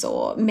photos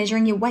or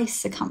measuring your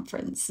waist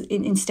circumference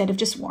instead of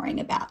just worrying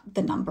about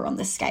the number on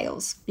the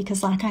scales,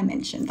 because like I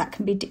mentioned, that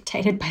can be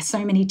dictated by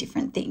so many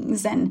different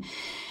things and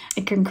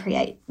it can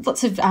create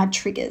lots of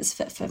triggers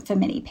for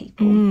many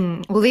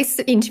people. Well, this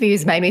interview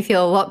has made me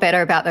feel a lot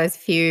better about those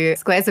few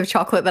squares of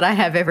chocolate that I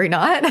have every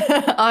night.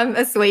 I'm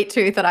a sweet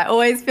tooth and I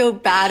always feel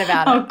bad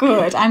about it. Oh,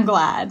 good. I'm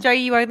glad. Jo,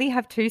 you only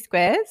have 2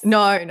 squares? No,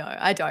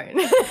 I don't.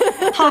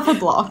 Half a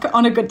block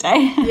on a good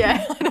day.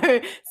 Yeah, I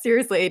know.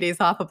 Seriously, it is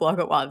half a block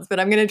at once, but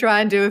I'm going to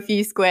try and do a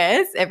few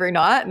squares every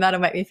night and that'll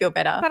make me feel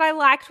better. But I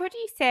liked what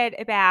you said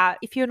about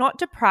if you're not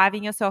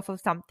depriving yourself of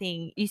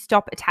something, you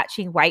stop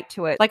attaching weight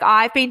to it. Like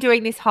I've been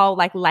doing this whole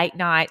like late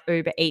night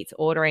Uber Eats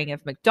ordering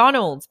of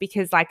McDonald's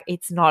because like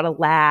it's not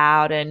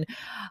allowed. And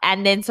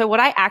then so what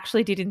I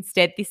actually did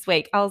instead this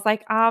week, I was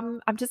like,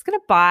 I'm just going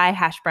to buy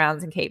hash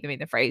browns and keep them in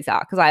the freezer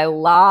because I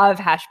love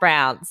hash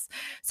browns.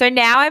 So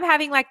now I'm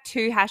having like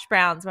 2 hash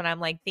browns when I'm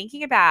like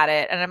thinking about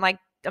it and I'm like,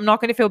 I'm not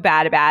going to feel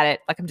bad about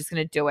it. Like I'm just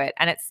going to do it.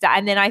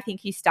 And then I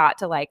think you start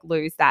to like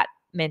lose that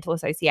mental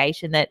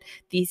association that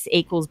this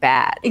equals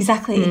bad.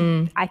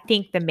 Exactly. I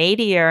think the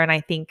media and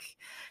I think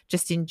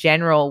just in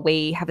general,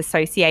 we have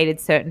associated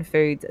certain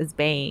foods as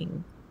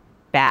being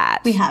bad.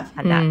 We have.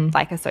 And that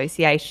like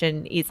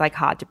association is like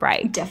hard to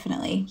break.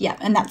 Definitely. Yeah.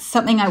 And that's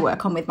something I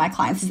work on with my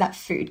clients is that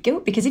food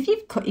guilt, because if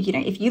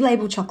if you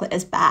label chocolate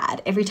as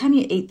bad, every time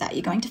you eat that,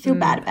 you're going to feel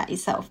bad about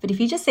yourself. But if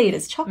you just see it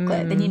as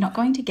chocolate, then you're not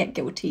going to get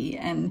guilty.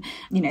 And,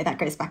 that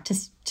goes back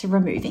to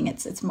removing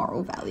its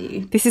moral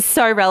value. This is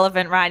so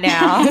relevant right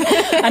now.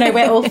 I know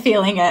we're all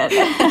feeling it.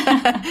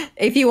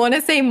 If you want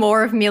to see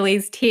more of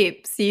Millie's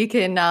tips, you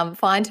can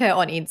find her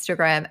on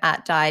Instagram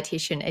at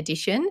Dietitian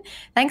Edition.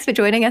 Thanks for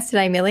joining us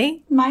today,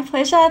 Millie. My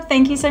pleasure.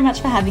 Thank you so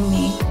much for having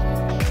me.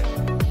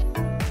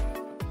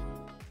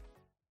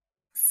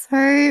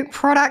 So,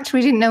 product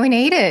we didn't know we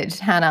needed,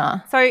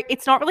 Hannah. So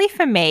it's not really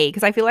for me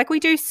because I feel like we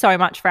do so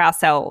much for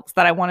ourselves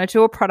that I wanted to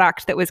do a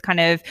product that was kind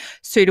of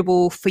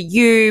suitable for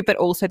you, but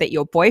also that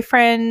your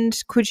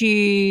boyfriend could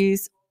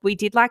use. We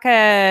did like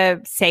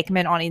a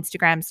segment on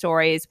Instagram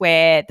stories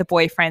where the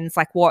boyfriend's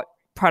like, what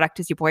product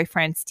does your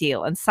boyfriend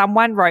steal? And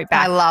someone wrote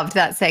back. I loved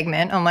that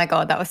segment. Oh my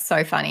God, that was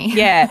so funny.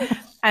 Yeah.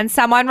 And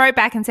someone wrote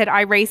back and said, I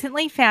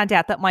recently found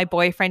out that my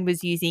boyfriend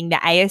was using the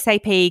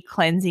ASAP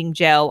cleansing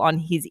gel on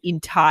his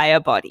entire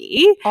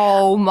body.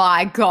 Oh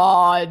my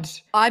God.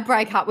 I'd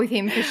break up with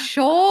him for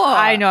sure.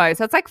 I know.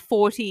 So it's like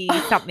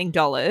 $40-something.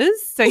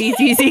 So he's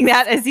using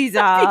that as his so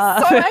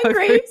angry.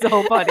 for his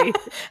whole body.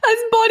 As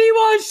body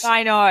wash.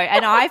 I know.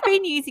 And I've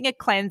been using a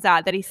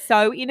cleanser that is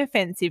so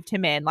inoffensive to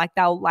men. Like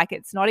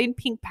it's not in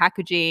pink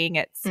packaging.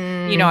 It's,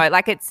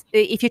 like it's,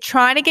 if you're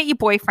trying to get your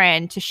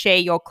boyfriend to share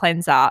your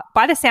cleanser,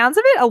 by the sounds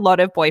of it, a lot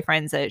of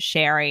boyfriends are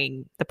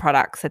sharing the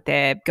products that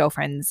their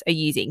girlfriends are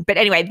using. But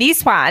anyway,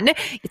 this one,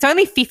 it's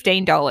only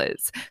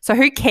 $15. So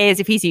who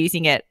cares if he's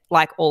using it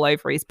like all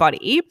over his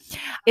body?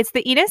 It's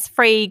the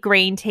Innisfree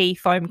green tea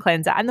foam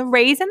cleanser. And the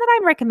reason that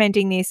I'm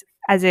recommending this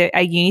as a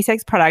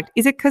unisex product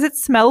is it because it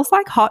smells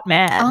like hot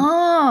man.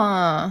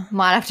 Oh,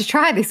 might have to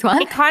try this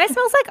one. It kind of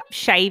smells like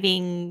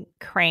shaving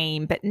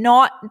cream, but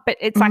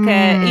it's like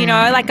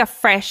like a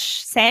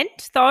fresh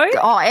scent though.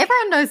 Oh,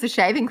 everyone knows the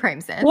shaving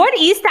cream scent. What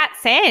is that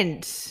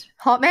scent?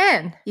 Hot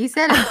man. You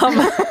said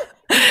it.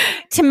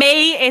 To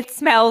me, it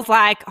smells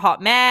like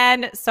hot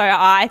man. So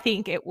I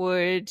think it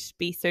would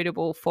be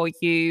suitable for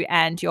you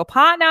and your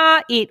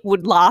partner. It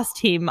would last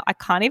him, I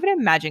can't even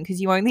imagine,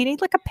 because you only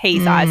need like a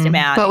pea-sized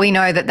amount. But we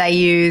know that they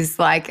use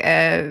like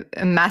a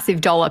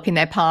massive dollop in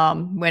their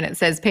palm when it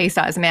says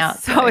pea-sized amount.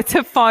 So it's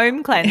a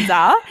foam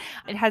cleanser.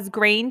 It has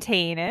green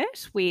tea in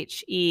it,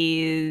 which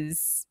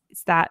is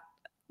that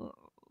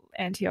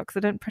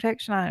antioxidant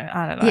protection?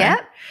 I don't know. Yeah.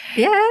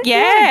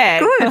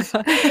 Good.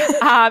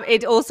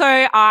 It also,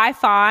 I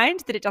find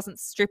that it doesn't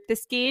strip the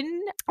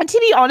skin. And to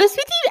be honest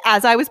with you,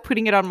 as I was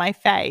putting it on my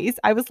face,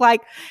 I was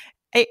like,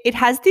 it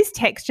has this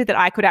texture that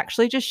I could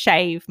actually just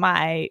shave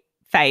my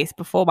face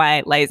before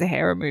my laser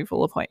hair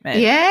removal appointment.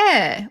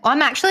 Yeah.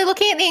 I'm actually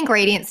looking at the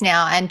ingredients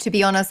now, and to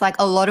be honest, like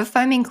a lot of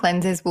foaming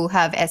cleansers will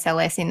have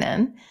SLS in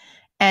them,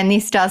 and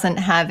this doesn't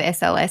have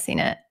SLS in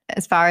it,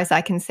 as far as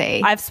I can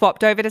see. I've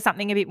swapped over to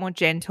something a bit more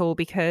gentle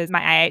because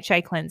my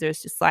AHA cleanser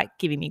is just like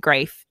giving me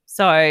grief.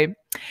 So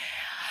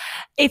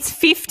it's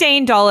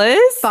 $15.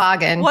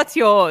 Bargain. What's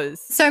yours?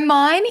 So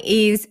mine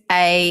is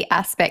a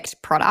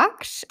Aspect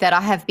product that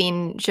I have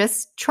been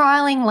just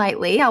trialing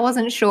lately. I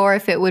wasn't sure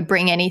if it would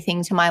bring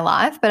anything to my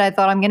life, but I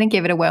thought I'm going to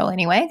give it a whirl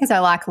anyway because I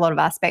like a lot of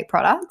Aspect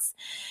products.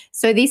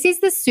 So this is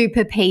the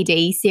Super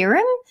PD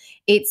Serum.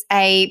 It's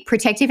a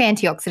protective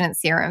antioxidant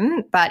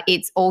serum, but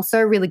it's also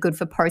really good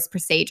for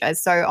post-procedure.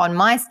 So on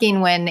my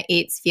skin, when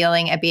it's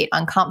feeling a bit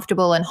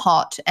uncomfortable and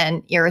hot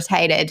and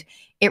irritated,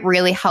 it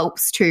really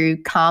helps to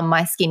calm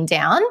my skin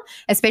down,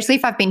 especially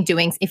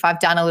if I've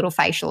done a little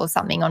facial or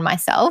something on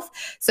myself.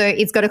 So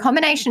it's got a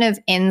combination of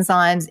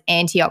enzymes,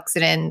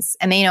 antioxidants,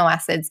 amino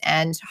acids,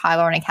 and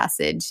hyaluronic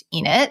acid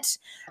in it.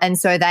 And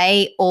so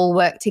they all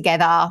work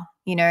together,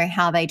 you know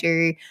how they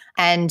do,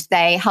 and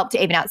they help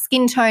to even out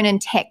skin tone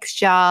and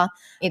texture.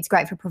 It's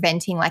great for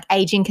preventing like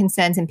aging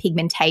concerns and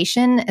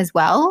pigmentation as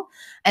well.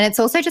 And it's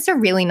also just a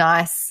really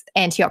nice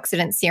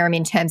antioxidant serum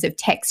in terms of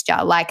texture.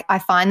 Like I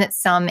find that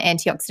some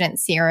antioxidant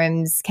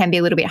serums can be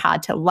a little bit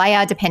hard to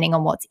layer depending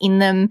on what's in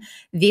them.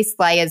 This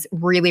layers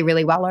really,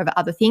 really well over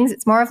other things.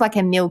 It's more of like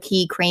a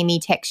milky, creamy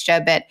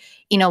texture, but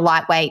in a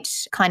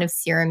lightweight kind of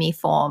serumy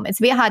form. It's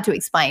a bit hard to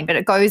explain, but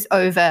it goes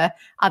over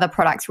other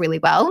products really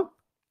well.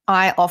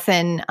 I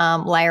often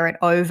layer it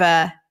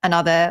over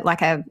another,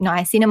 like a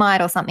niacinamide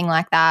or something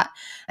like that,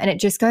 and it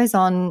just goes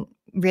on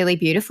really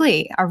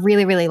beautifully. I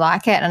really, really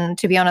like it. And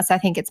to be honest, I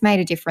think it's made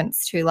a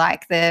difference to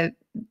like the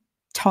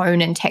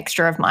tone and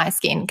texture of my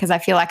skin because I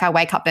feel like I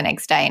wake up the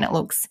next day and it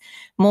looks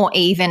more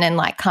even and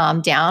like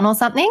calmed down or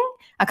something.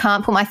 I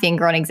can't put my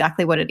finger on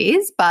exactly what it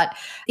is, but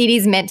it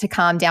is meant to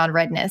calm down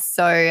redness.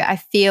 So I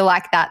feel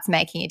like that's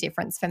making a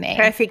difference for me.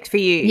 Perfect for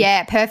you.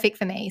 Yeah, perfect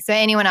for me. So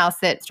anyone else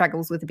that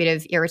struggles with a bit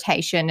of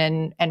irritation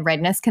and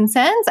redness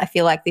concerns, I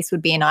feel like this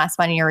would be a nice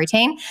one in your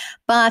routine.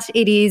 But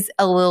it is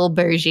a little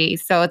bougie.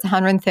 So it's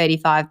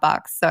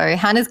 $135. So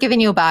Hannah's giving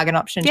you a bargain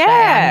option today.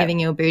 I'm giving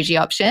you a bougie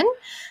option.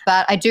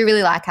 But I do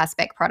really like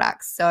Aspect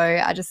products. So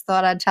I just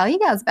thought I'd tell you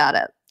guys about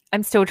it.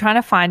 I'm still trying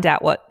to find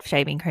out what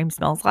shaving cream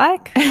smells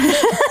like.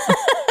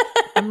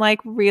 I'm like,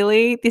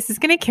 really? This is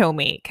going to kill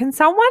me. Can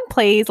someone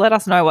please let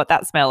us know what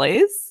that smell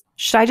is?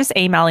 Should I just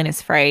email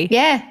Innisfree?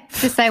 Yeah,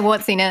 just say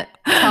what's in it.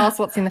 Tell us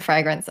what's in the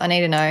fragrance. I need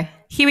to know.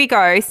 Here we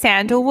go.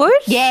 Sandalwood.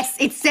 Yes,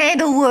 it's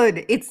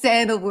sandalwood. It's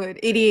sandalwood.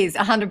 It is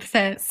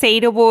 100%.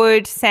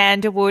 Cedarwood,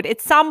 sandalwood.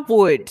 It's some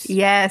wood.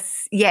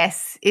 Yes.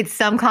 It's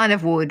some kind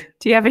of wood.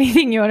 Do you have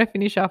anything you want to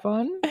finish up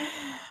on?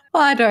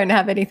 I don't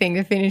have anything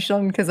to finish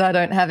on because I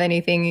don't have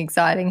anything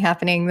exciting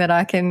happening that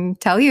I can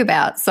tell you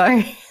about.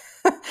 So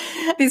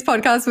this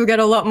podcast will get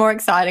a lot more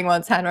exciting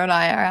once Hannah and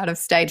I are out of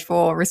stage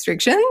 4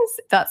 restrictions.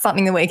 That's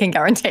something that we can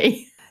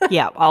guarantee.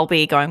 Yeah, I'll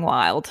be going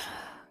wild.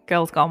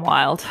 Girls gone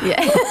wild.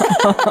 Yeah.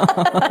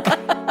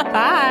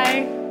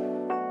 Bye.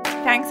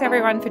 Thanks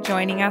everyone for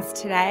joining us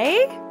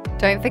today.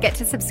 Don't forget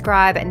to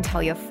subscribe and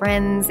tell your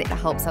friends. It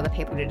helps other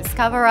people to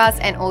discover us.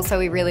 And also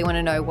we really want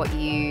to know what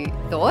you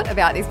thought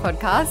about this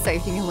podcast. So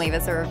if you can leave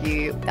us a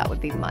review, that would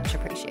be much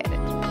appreciated.